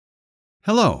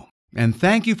Hello, and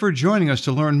thank you for joining us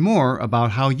to learn more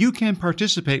about how you can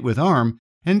participate with ARM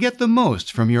and get the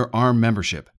most from your ARM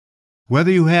membership. Whether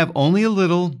you have only a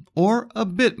little or a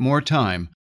bit more time,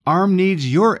 ARM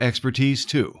needs your expertise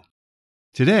too.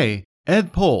 Today,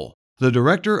 Ed Pohl, the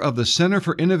director of the Center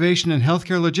for Innovation in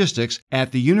Healthcare Logistics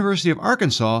at the University of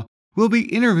Arkansas, will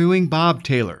be interviewing Bob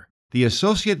Taylor, the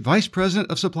Associate Vice President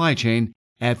of Supply Chain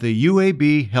at the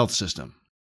UAB Health System.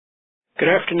 Good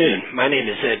afternoon. My name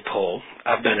is Ed Pohl.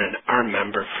 I've been an ARM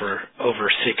member for over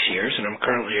 6 years, and I'm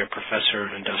currently a professor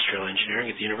of industrial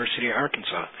engineering at the University of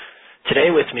Arkansas.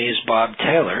 Today with me is Bob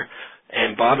Taylor,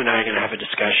 and Bob and I are going to have a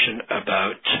discussion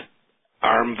about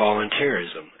ARM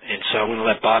volunteerism. And so I'm going to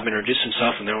let Bob introduce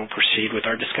himself, and then we'll proceed with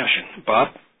our discussion.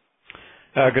 Bob?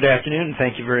 Good afternoon.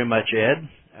 Thank you very much, Ed.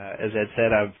 As Ed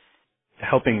said, I'm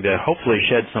helping to hopefully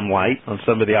shed some light on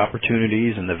some of the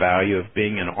opportunities and the value of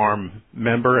being an ARM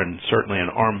member and certainly an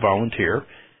ARM volunteer.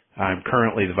 I'm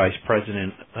currently the Vice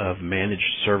President of Managed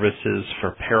Services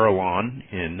for Parallon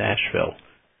in Nashville.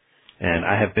 And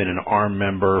I have been an ARM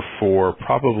member for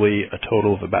probably a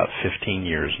total of about 15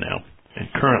 years now. And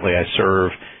currently I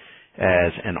serve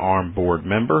as an ARM board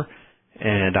member,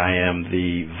 and I am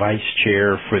the Vice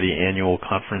Chair for the Annual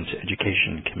Conference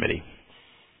Education Committee.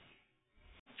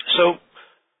 So,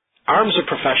 ARM's a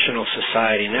professional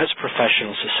society, and as a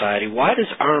professional society, why does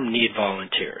ARM need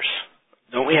volunteers?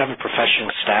 Don't we have a professional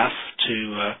staff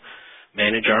to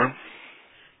manage ARM?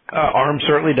 ARM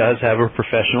certainly does have a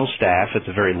professional staff. It's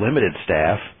a very limited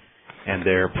staff, and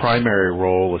their primary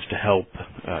role is to help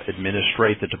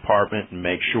administrate the department and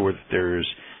make sure that there's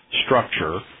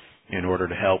structure in order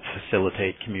to help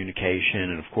facilitate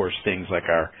communication and, of course, things like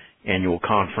our annual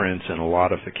conference and a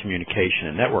lot of the communication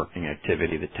and networking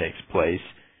activity that takes place.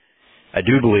 I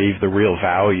do believe the real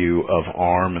value of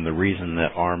ARM and the reason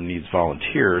that ARM needs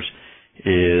volunteers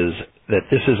is that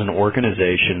this is an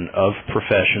organization of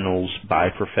professionals, by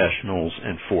professionals,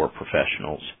 and for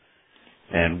professionals.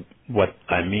 And what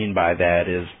I mean by that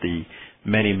is the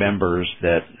many members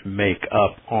that make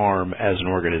up ARM as an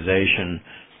organization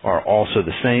are also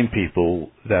the same people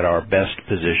that are best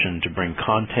positioned to bring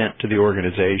content to the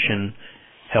organization,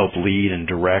 help lead and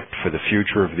direct for the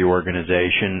future of the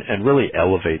organization, and really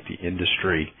elevate the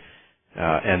industry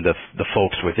and the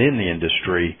folks within the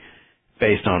industry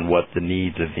based on what the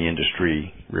needs of the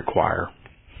industry require.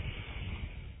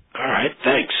 All right,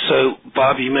 thanks. So,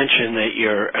 Bob, you mentioned that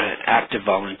you're an active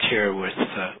volunteer with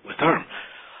ARM.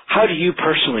 How do you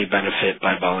personally benefit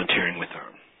by volunteering with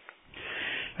ARM?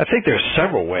 I think there's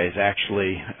several ways,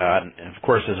 actually. Of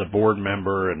course, as a board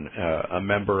member and a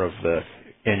member of the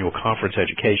Annual Conference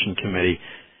Education Committee,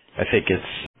 I think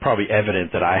it's probably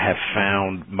evident that I have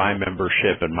found my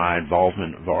membership and my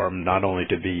involvement of ARM not only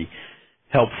to be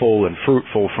helpful and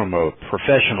fruitful from a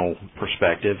professional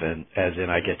perspective, and as in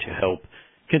I get to help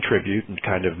contribute and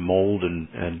kind of mold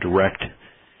and direct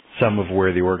some of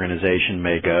where the organization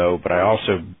may go, but I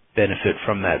also benefit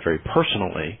from that very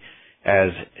personally, as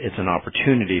it's an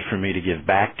opportunity for me to give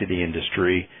back to the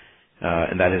industry,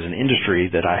 and that is an industry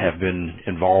that I have been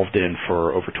involved in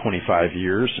for over 25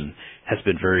 years and has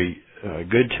been very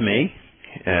good to me,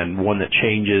 and one that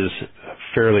changes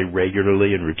fairly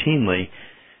regularly and routinely.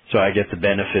 So I get the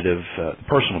benefit of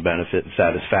personal benefit and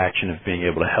satisfaction of being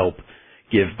able to help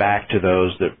give back to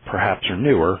those that perhaps are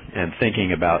newer and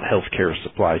thinking about healthcare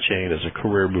supply chain as a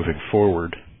career moving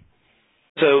forward.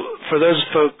 So for those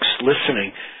folks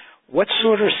listening, what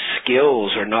sort of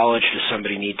skills or knowledge does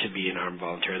somebody need to be an ARM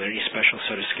volunteer? Are there any special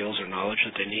set of skills or knowledge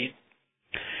that they need?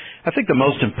 I think the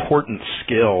most important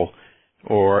skill,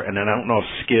 and I don't know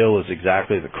if skill is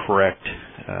exactly the correct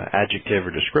adjective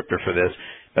or descriptor for this,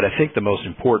 but I think the most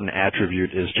important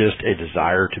attribute is just a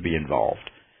desire to be involved.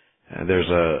 There's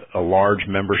a large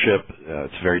membership.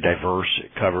 It's very diverse.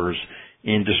 It covers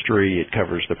industry. It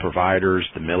covers the providers,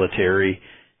 the military.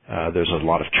 There's a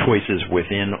lot of choices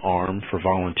within ARM for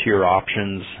volunteer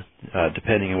options,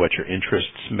 depending on what your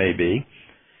interests may be.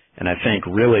 And I think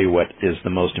really what is the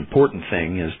most important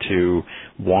thing is to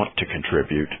want to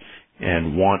contribute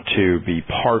and want to be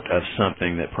part of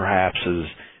something that perhaps is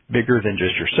bigger than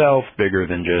just yourself, bigger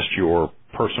than just your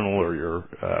personal or your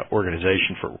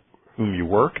organization for whom you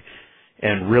work,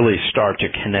 and really start to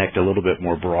connect a little bit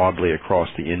more broadly across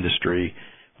the industry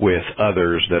with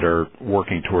others that are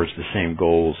working towards the same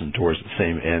goals and towards the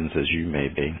same ends as you may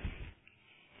be.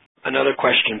 Another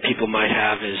question people might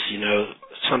have is,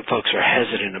 some folks are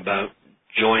hesitant about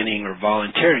joining or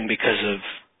volunteering because of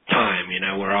time.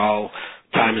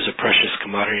 Time is a precious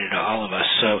commodity to all of us.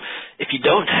 So if you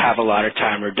don't have a lot of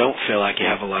time or don't feel like you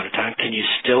have a lot of time, can you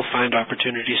still find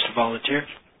opportunities to volunteer?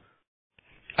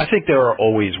 I think there are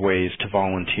always ways to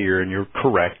volunteer, and you're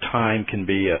correct. Time can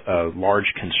be a large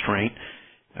constraint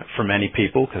for many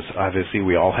people because obviously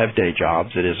we all have day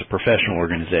jobs. It is a professional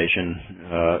organization,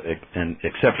 and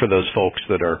except for those folks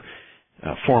that are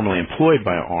formally employed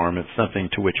by ARM, it's something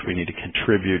to which we need to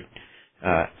contribute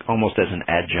almost as an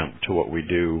adjunct to what we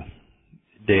do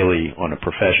daily on a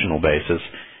professional basis.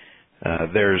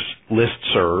 There's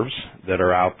listservs that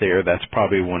are out there. That's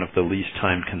probably one of the least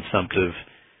time-consumptive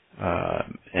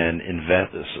and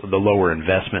the lower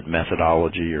investment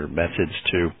methodology or methods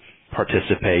to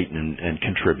participate and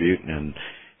contribute. And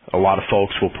a lot of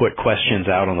folks will put questions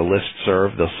out on the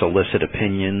listserv. They'll solicit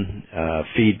opinion,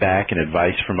 feedback, and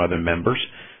advice from other members.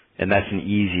 And that's an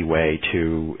easy way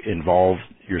to involve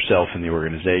yourself in the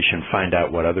organization, find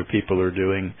out what other people are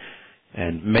doing,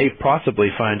 and may possibly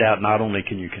find out not only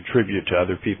can you contribute to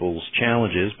other people's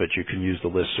challenges, but you can use the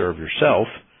listserv yourself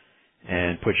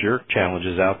and put your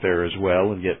challenges out there as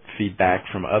well and get feedback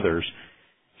from others.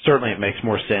 Certainly it makes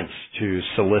more sense to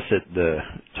solicit the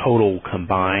total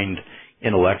combined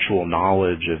intellectual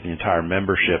knowledge of the entire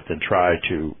membership than try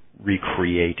to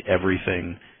recreate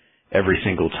everything every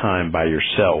single time by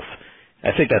yourself.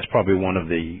 I think that's probably one of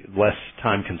the less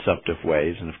time-consumptive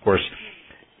ways. And, of course,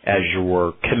 as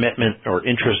your commitment or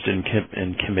interest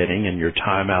in committing and your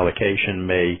time allocation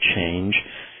may change,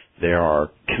 there are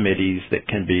committees that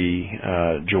can be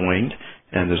joined,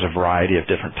 and there's a variety of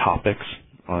different topics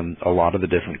on a lot of the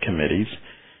different committees.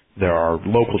 There are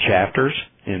local chapters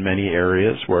in many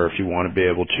areas where if you want to be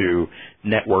able to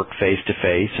network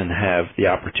face-to-face and have the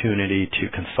opportunity to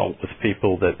consult with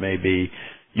people that may be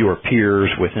your peers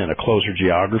within a closer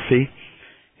geography,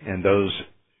 and those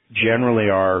generally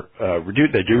are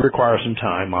they do require some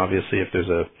time. Obviously, if there's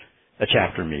a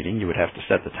chapter meeting, you would have to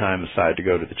set the time aside to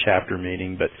go to the chapter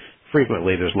meeting, but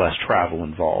frequently there's less travel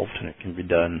involved, and it can be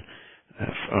done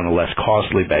on a less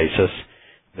costly basis.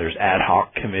 There's ad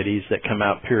hoc committees that come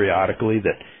out periodically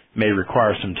that may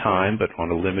require some time, but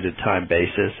on a limited time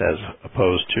basis as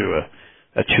opposed to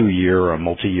a 2-year or a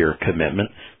multi-year commitment.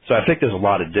 So I think there's a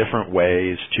lot of different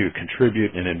ways to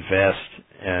contribute and invest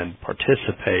and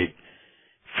participate,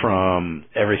 from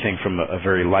everything from a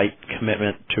very light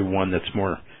commitment to one that's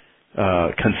more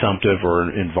consumptive or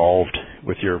involved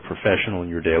with your professional and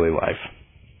your daily life.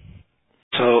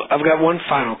 So I've got one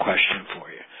final question for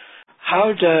you.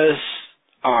 How does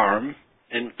ARM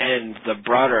and the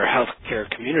broader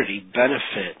healthcare community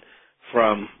benefit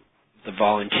from the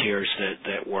volunteers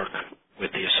that work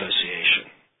with the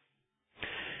association?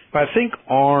 I think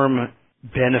ARM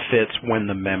benefits when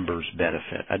the members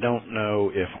benefit. I don't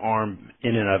know if ARM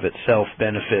in and of itself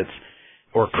benefits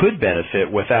or could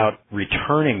benefit without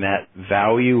returning that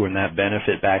value and that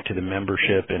benefit back to the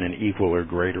membership in an equal or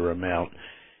greater amount.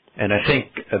 And I think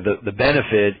the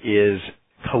benefit is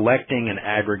collecting and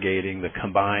aggregating the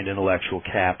combined intellectual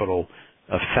capital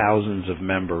of thousands of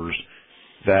members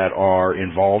that are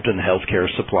involved in the healthcare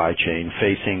supply chain,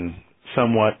 facing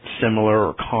somewhat similar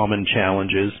or common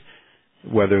challenges,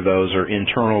 whether those are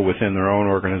internal within their own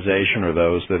organization or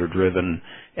those that are driven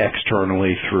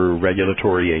externally through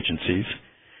regulatory agencies.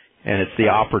 And it's the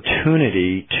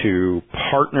opportunity to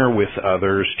partner with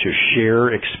others, to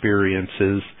share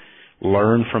experiences,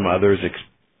 learn from others'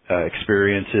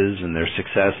 experiences and their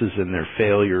successes and their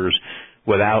failures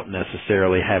without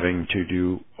necessarily having to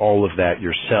do all of that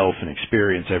yourself and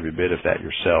experience every bit of that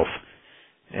yourself.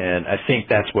 And I think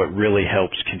that's what really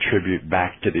helps contribute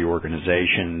back to the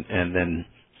organization and then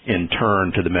in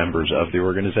turn to the members of the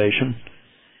organization.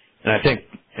 And I think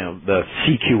the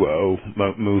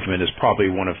CQO movement is probably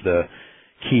one of the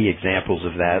key examples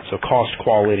of that. So cost,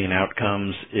 quality, and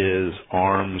outcomes is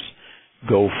ARM's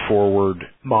go forward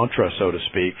mantra, so to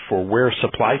speak, for where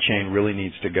supply chain really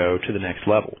needs to go to the next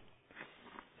level.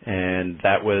 And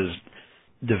that was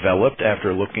developed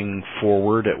after looking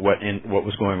forward at what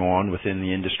was going on within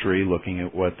the industry, looking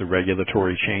at what the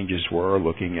regulatory changes were,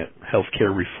 looking at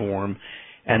healthcare reform,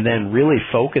 and then really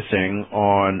focusing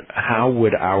on how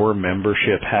would our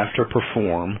membership have to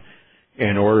perform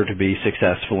in order to be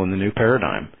successful in the new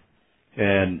paradigm.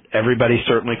 And everybody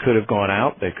certainly could have gone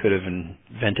out. They could have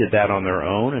invented that on their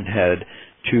own and had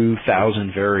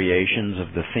 2,000 variations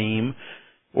of the theme.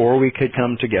 Or we could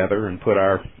come together and put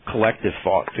our collective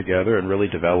thought together and really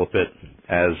develop it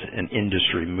as an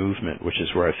industry movement, which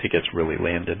is where I think it's really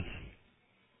landed.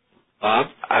 Bob,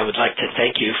 I would like to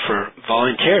thank you for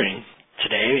volunteering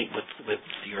today with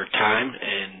your time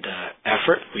and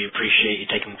effort. We appreciate you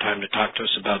taking the time to talk to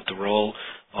us about the role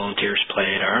volunteers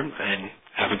play at ARM, and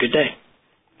have a good day.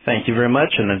 Thank you very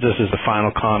much. And just as a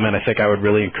final comment, I think I would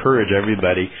really encourage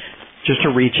everybody just to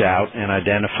reach out and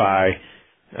identify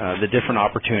the different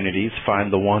opportunities,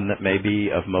 find the one that may be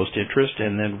of most interest,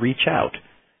 and then reach out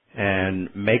and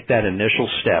make that initial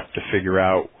step to figure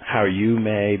out how you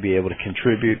may be able to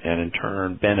contribute and in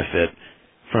turn benefit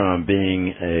from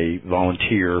being a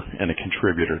volunteer and a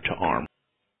contributor to ARM.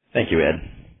 Thank you, Ed.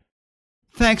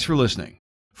 Thanks for listening.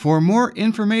 For more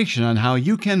information on how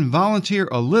you can volunteer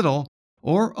a little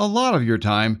or a lot of your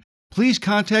time, please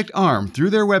contact ARM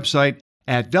through their website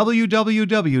at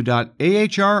www.ahrmm.org.